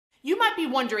You might be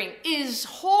wondering, is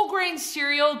whole grain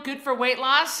cereal good for weight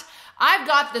loss? I've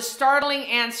got the startling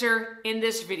answer in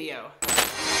this video.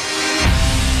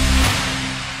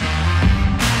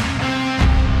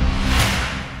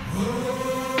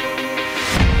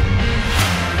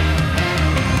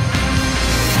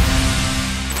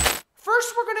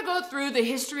 First, we're going to go through the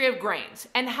history of grains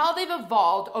and how they've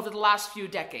evolved over the last few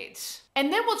decades.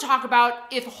 And then we'll talk about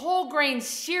if whole grain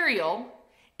cereal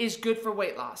is good for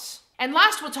weight loss. And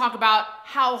last, we'll talk about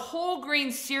how whole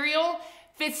grain cereal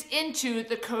fits into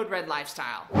the Code Red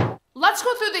lifestyle. Let's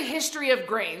go through the history of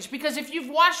grains, because if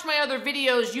you've watched my other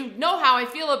videos, you know how I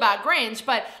feel about grains,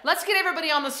 but let's get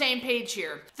everybody on the same page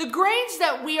here. The grains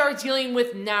that we are dealing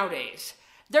with nowadays,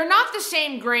 they're not the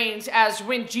same grains as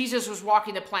when Jesus was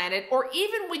walking the planet or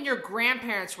even when your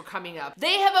grandparents were coming up.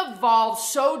 They have evolved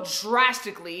so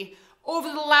drastically over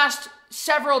the last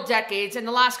several decades and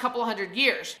the last couple hundred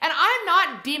years. And I'm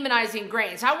not demonizing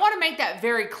grains. I want to make that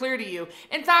very clear to you.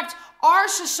 In fact, our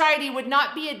society would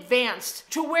not be advanced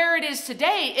to where it is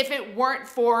today if it weren't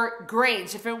for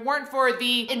grains, if it weren't for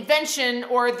the invention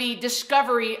or the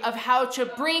discovery of how to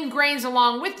bring grains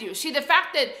along with you. See, the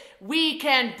fact that we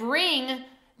can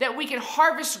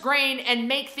harvest grain and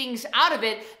make things out of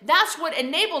it, that's what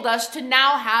enabled us to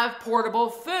now have portable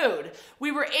food.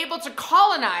 We were able to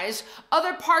colonize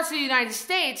other parts of the United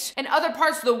States and other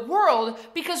parts of the world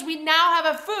because we now have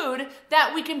a food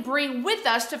that we can bring with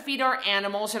us to feed our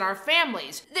animals and our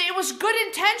families. It was good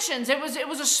intentions. It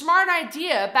was a smart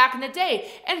idea back in the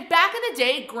day. And back in the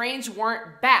day, grains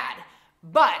weren't bad.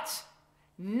 But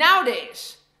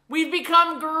nowadays, we've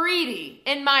become greedy,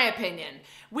 in my opinion.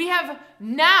 We have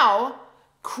now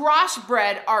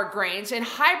crossbred our grains and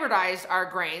hybridized our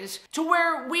grains to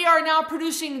where we are now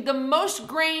producing the most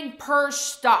grain per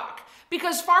stock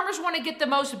because farmers want to get the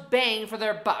most bang for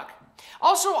their buck.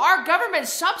 Also, our government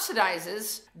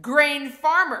subsidizes grain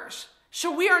farmers.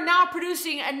 So we are now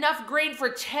producing enough grain for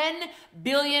 10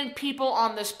 billion people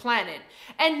on this planet.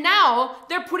 And now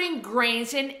they're putting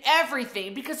grains in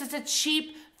everything because it's a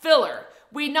cheap filler.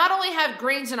 We not only have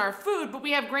grains in our food, but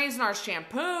we have grains in our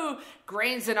shampoo,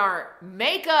 grains in our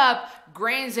makeup,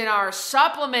 grains in our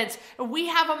supplements. We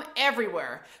have them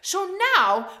everywhere. So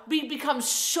now we become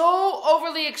so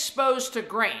overly exposed to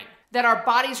grain that our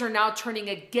bodies are now turning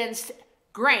against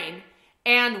grain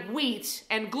and wheat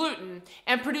and gluten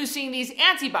and producing these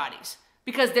antibodies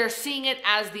because they're seeing it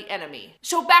as the enemy.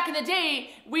 So back in the day,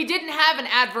 we didn't have an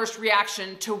adverse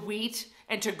reaction to wheat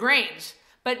and to grains.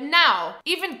 But now,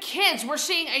 even kids, we're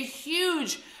seeing a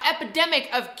huge epidemic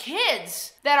of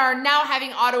kids that are now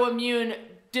having autoimmune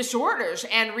disorders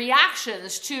and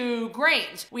reactions to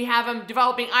grains. We have them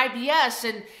developing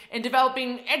IBS and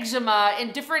developing eczema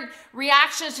and different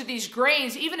reactions to these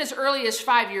grains, even as early as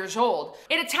 5 years old.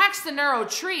 It attacks the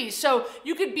neurotrees, so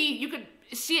you could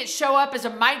see it show up as a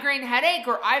migraine headache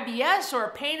or IBS or a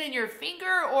pain in your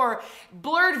finger or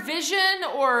blurred vision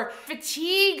or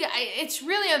fatigue. It's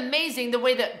really amazing the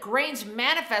way that grains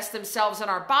manifest themselves in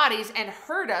our bodies and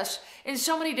hurt us in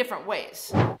so many different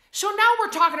ways. So now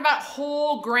we're talking about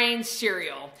whole grain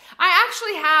cereal. I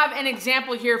actually have an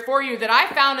example here for you that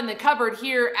I found in the cupboard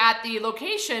here at the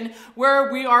location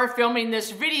where we are filming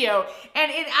this video, and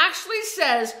it actually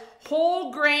says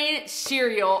whole grain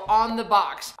cereal on the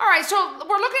box. All right, so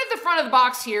we're looking at the front of the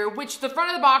box here, which the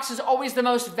front of the box is always the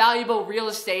most valuable real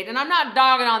estate. And I'm not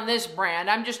dogging on this brand.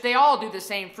 they all do the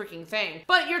same freaking thing.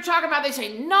 But you're talking about, they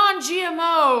say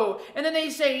non-GMO, and then they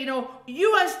say,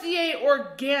 USDA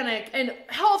organic and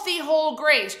healthy whole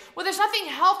grains. Well, there's nothing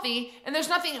healthy and there's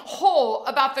nothing whole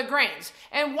about the grains.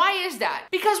 And why is that?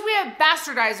 Because we have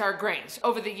bastardized our grains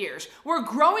over the years. We're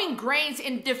growing grains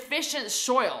in deficient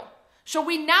soil. So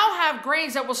we now have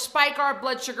grains that will spike our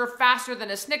blood sugar faster than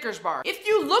a Snickers bar. If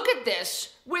you look at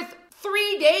this with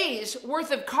 3 days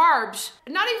worth of carbs,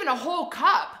 not even a whole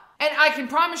cup, and I can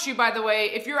promise you, by the way,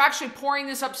 if you're actually pouring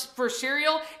this up for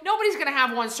cereal, nobody's gonna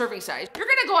have one serving size. You're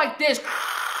gonna go like this,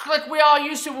 like we all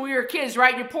used to when we were kids,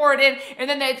 right? You pour it in, and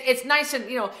then it's nice and,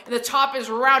 the top is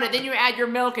rounded. Then you add your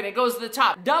milk, and it goes to the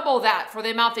top. Double that for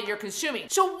the amount that you're consuming.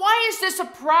 So why is this a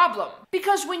problem?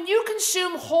 Because when you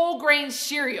consume whole grain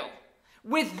cereal,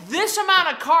 with this amount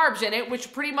of carbs in it,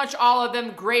 which pretty much all of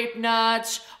them, grape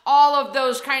nuts, all of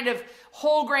those kind of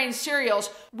whole grain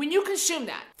cereals, when you consume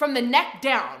that from the neck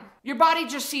down, your body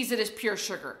just sees it as pure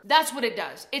sugar. That's what it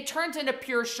does. It turns into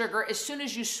pure sugar as soon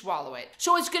as you swallow it.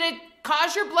 So it's gonna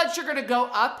cause your blood sugar to go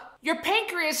up. Your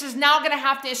pancreas is now gonna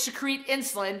have to secrete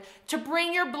insulin to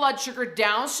bring your blood sugar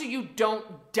down so you don't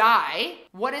die.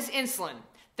 What is insulin?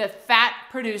 The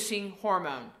fat-producing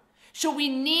hormone. So we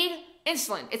need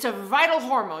insulin. It's a vital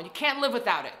hormone. You can't live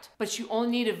without it. But you only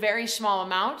need a very small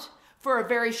amount for a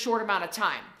very short amount of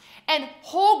time. And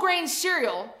whole grain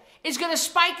cereal is going to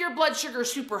spike your blood sugar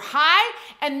super high,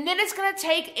 and then it's going to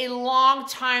take a long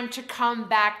time to come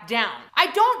back down. I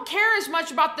don't care as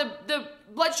much about the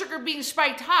blood sugar being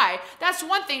spiked high. That's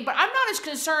one thing, but I'm not as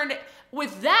concerned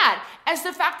with that as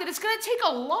the fact that it's going to take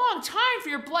a long time for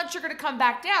your blood sugar to come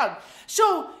back down.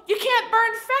 So you can't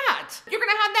burn fat. You're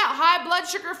going to have that high blood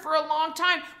sugar for a long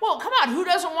time. Well, come on, who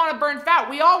doesn't want to burn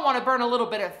fat? We all want to burn a little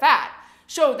bit of fat.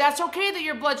 So that's okay that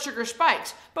your blood sugar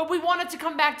spikes, but we want it to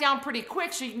come back down pretty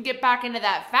quick so you can get back into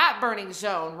that fat burning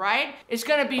zone, right? It's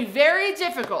going to be very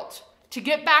difficult to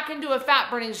get back into a fat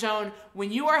burning zone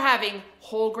when you are having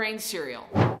whole grain cereal.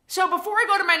 So before I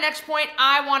go to my next point,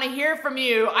 I want to hear from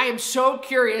you. I am so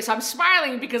curious. I'm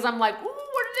smiling because I'm like, ooh, what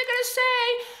are they going to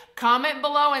say? Comment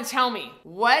below and tell me,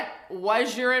 what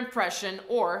was your impression,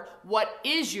 or what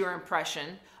is your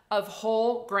impression of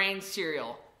whole grain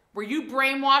cereal? Were you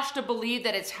brainwashed to believe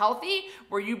that it's healthy?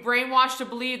 Were you brainwashed to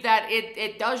believe that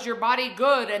it does your body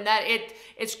good and that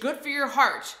it's good for your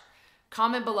heart?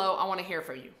 Comment below. I want to hear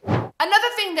from you. Another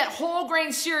thing that whole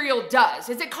grain cereal does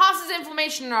is it causes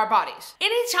inflammation in our bodies.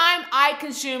 Anytime I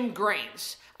consume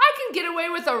grains, I can get away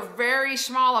with a very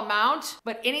small amount,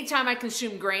 but anytime I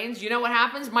consume grains, you know what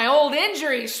happens? My old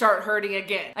injuries start hurting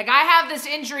again. Like, I have this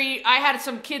injury. I had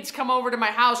some kids come over to my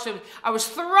house, and I was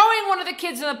throwing one of the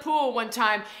kids in the pool one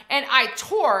time, and I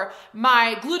tore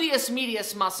my gluteus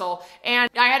medius muscle, and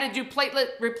I had to do platelet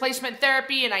replacement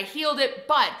therapy, and I healed it.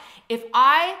 But if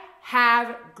I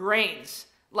have grains,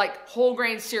 like whole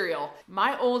grain cereal,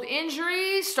 my old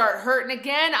injuries start hurting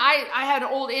again. I had an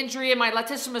old injury in my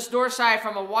latissimus dorsi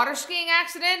from a water skiing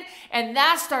accident, and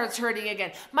that starts hurting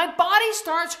again. My body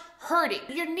starts hurting.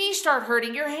 Your knees start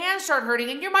hurting, your hands start hurting,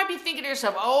 and you might be thinking to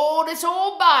yourself, oh, this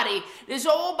old body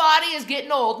is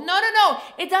getting old. No, no, no.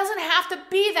 It doesn't have to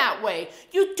be that way.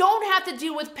 You don't have to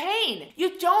deal with pain.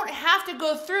 You don't have to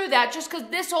go through that just because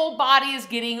this old body is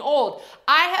getting old.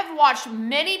 I have watched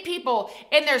many people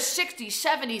in their 60s,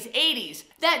 70s, 80s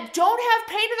that don't have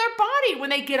pain in their body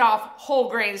when they get off whole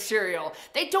grain cereal.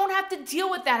 They don't have to deal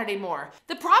with that anymore.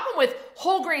 The problem with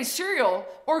whole grain cereal,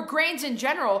 or grains in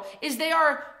general, is they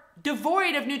are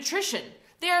devoid of nutrition.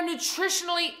 They are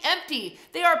nutritionally empty.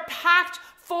 They are packed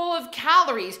full of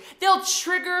calories. They'll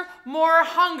trigger more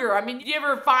hunger. I mean, do you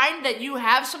ever find that you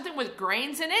have something with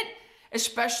grains in it,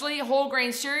 especially whole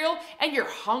grain cereal, and you're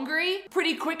hungry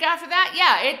pretty quick after that?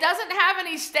 Yeah, it doesn't have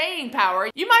any staying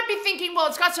power. You might be thinking, well,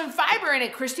 it's got some fiber in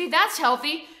it, Cristy. That's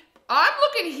healthy. I'm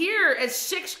looking here at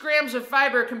 6 grams of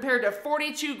fiber compared to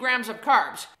 42 grams of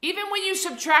carbs. Even when you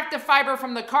subtract the fiber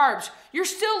from the carbs, you're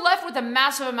still left with a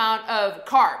massive amount of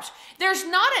carbs. There's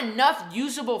not enough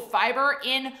usable fiber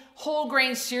in whole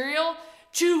grain cereal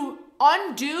to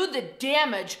undo the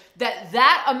damage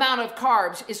that amount of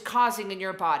carbs is causing in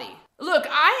your body. Look,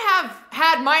 I have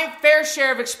had my fair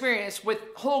share of experience with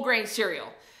whole grain cereal.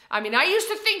 I mean, I used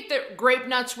to think that grape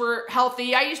nuts were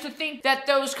healthy. I used to think that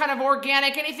those kind of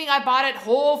organic, anything I bought at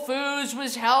Whole Foods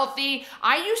was healthy.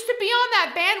 I used to be on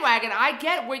that bandwagon. I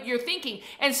get what you're thinking.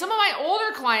 And some of my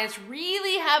older clients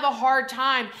really have a hard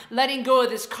time letting go of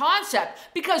this concept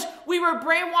because we were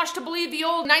brainwashed to believe the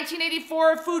old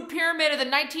 1984 food pyramid or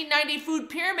the 1990 food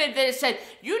pyramid that said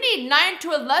you need 9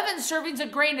 to 11 servings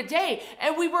of grain a day.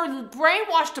 And we were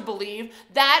brainwashed to believe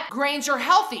that grains are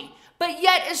healthy. But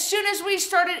yet, as soon as we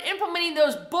started implementing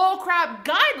those bullcrap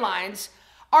guidelines,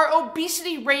 our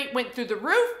obesity rate went through the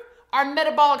roof, our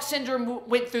metabolic syndrome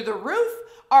went through the roof,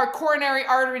 our coronary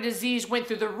artery disease went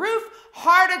through the roof,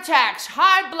 heart attacks,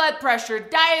 high blood pressure,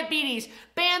 diabetes,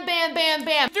 bam, bam, bam,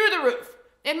 bam, through the roof.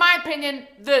 In my opinion,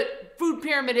 the food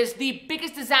pyramid is the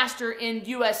biggest disaster in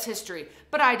US history,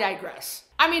 but I digress.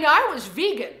 I mean, I was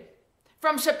vegan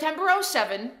from September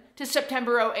 07 to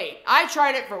September 08. I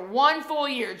tried it for 1 full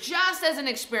year just as an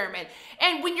experiment.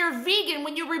 And when you're vegan,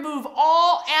 when you remove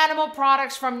all animal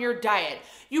products from your diet,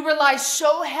 you rely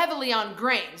so heavily on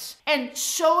grains and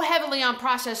so heavily on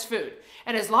processed food.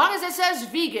 And as long as it says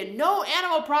vegan, no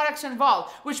animal products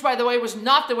involved, which by the way was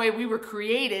not the way we were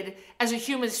created as a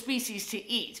human species to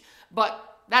eat.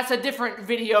 But that's a different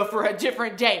video for a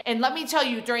different day. And let me tell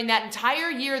you, during that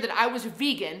entire year that I was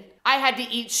vegan, I had to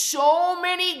eat so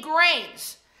many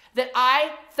grains that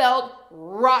I felt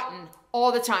rotten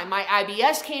all the time. My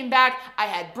IBS came back, I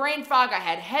had brain fog, I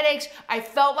had headaches, I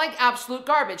felt like absolute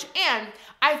garbage. And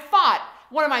I fought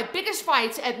one of my biggest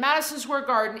fights at Madison Square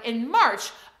Garden in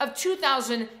March of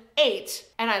 2008,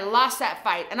 and I lost that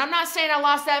fight. And I'm not saying I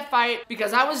lost that fight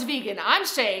because I was vegan. I'm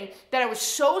saying that I was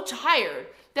so tired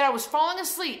that I was falling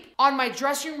asleep on my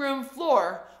dressing room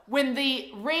floor when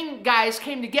the ring guys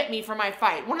came to get me for my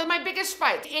fight, one of my biggest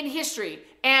fights in history,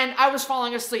 and I was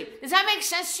falling asleep. Does that make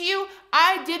sense to you?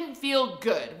 I didn't feel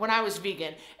good when I was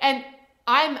vegan. And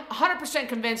I'm 100%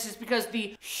 convinced it's because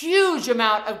the huge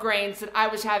amount of grains that I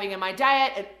was having in my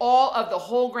diet and all of the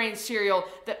whole grain cereal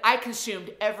that I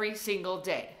consumed every single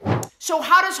day. So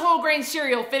how does whole grain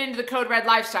cereal fit into the Code Red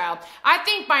lifestyle? I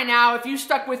think by now, if you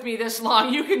stuck with me this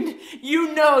long,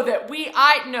 you know that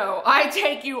I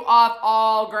take you off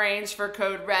all grains for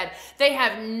Code Red. They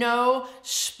have no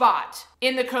spot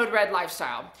in the Code Red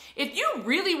lifestyle. If you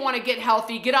really want to get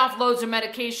healthy, get off loads of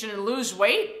medication and lose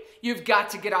weight, you've got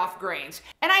to get off grains.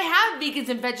 And I have vegans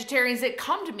and vegetarians that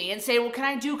come to me and say, well, can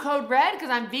I do Code Red?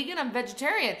 Because I'm vegan, I'm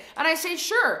vegetarian. And I say,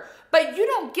 sure. But you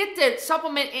don't get to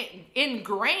supplement in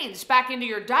grains back into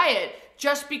your diet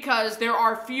just because there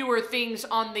are fewer things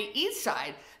on the eat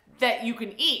side that you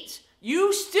can eat.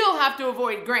 You still have to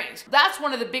avoid grains. That's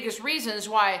one of the biggest reasons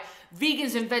why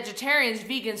vegans and vegetarians,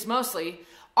 vegans mostly,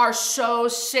 are so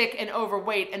sick and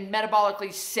overweight and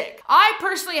metabolically sick. I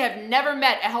personally have never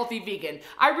met a healthy vegan.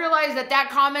 I realize that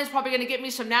comment's probably gonna get me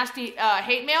some nasty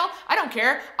hate mail. I don't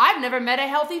care. I've never met a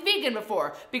healthy vegan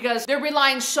before because they're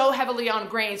relying so heavily on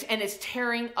grains and it's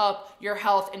tearing up your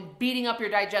health and beating up your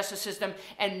digestive system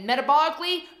and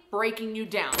metabolically breaking you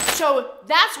down. So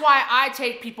that's why I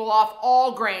take people off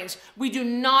all grains. We do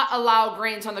not allow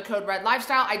grains on the Code Red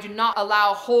lifestyle. I do not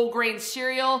allow whole grain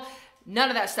cereal. None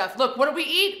of that stuff. Look, what do we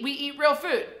eat? We eat real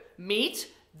food. Meat,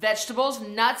 vegetables,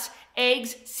 nuts,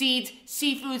 eggs, seeds,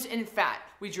 seafoods, and fat.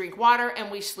 We drink water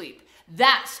and we sleep.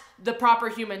 That's the proper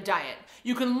human diet.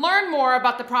 You can learn more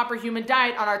about the proper human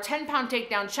diet on our 10-pound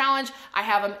takedown challenge. I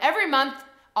have them every month.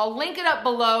 I'll link it up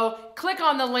below. Click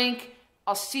on the link.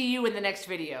 I'll see you in the next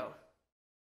video.